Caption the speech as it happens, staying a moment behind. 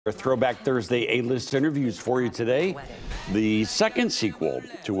Throwback Thursday A-list interviews for you today. The second sequel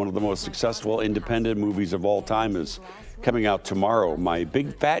to one of the most successful independent movies of all time is coming out tomorrow. My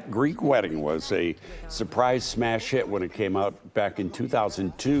Big Fat Greek Wedding was a surprise smash hit when it came out back in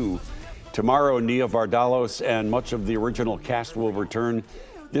 2002. Tomorrow, Nia Vardalos and much of the original cast will return,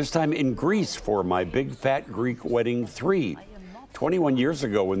 this time in Greece for My Big Fat Greek Wedding 3. 21 years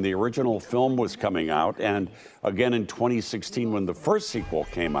ago when the original film was coming out, and again in 2016 when the first sequel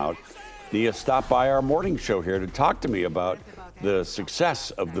came out, Nia stopped by our morning show here to talk to me about the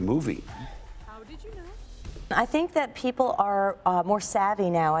success of the movie. I think that people are more savvy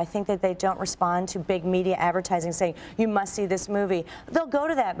now. I think that they don't respond to big media advertising saying, you must see this movie. They'll go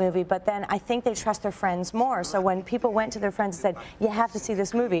to that movie, but then I think they trust their friends more. So when people went to their friends and said, you have to see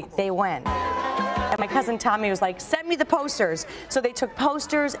this movie, they went. And my cousin Tommy was like, send me the posters. So they took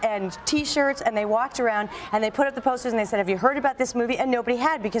posters and T-shirts and they walked around and they put up the posters and they said, have you heard about this movie? And nobody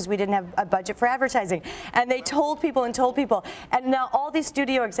had, because we didn't have a budget for advertising. And they told people and told people. And now all these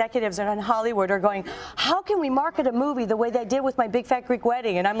studio executives in Hollywood are going, how can we market a movie the way they did with My Big Fat Greek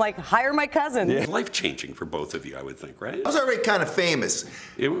Wedding? And I'm like, hire my cousin. Yeah. Life-changing for both of you, I would think, right? I was already kind of famous.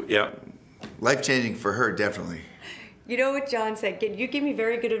 Yeah. Life-changing for her, definitely. You know what John said? You gave me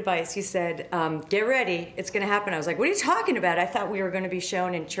very good advice. You said, get ready, it's going to happen. I was like, what are you talking about? I thought we were going to be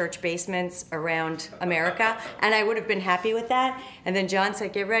shown in church basements around America, and I would have been happy with that. And then John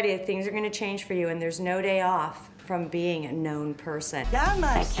said, get ready, things are going to change for you, and there's no day off from being a known person.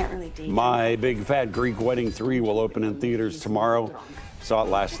 I can't really do My Big Fat Greek Wedding 3 will open in theaters tomorrow. Saw it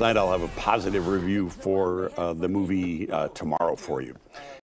last night. I'll have a positive review for the movie tomorrow for you.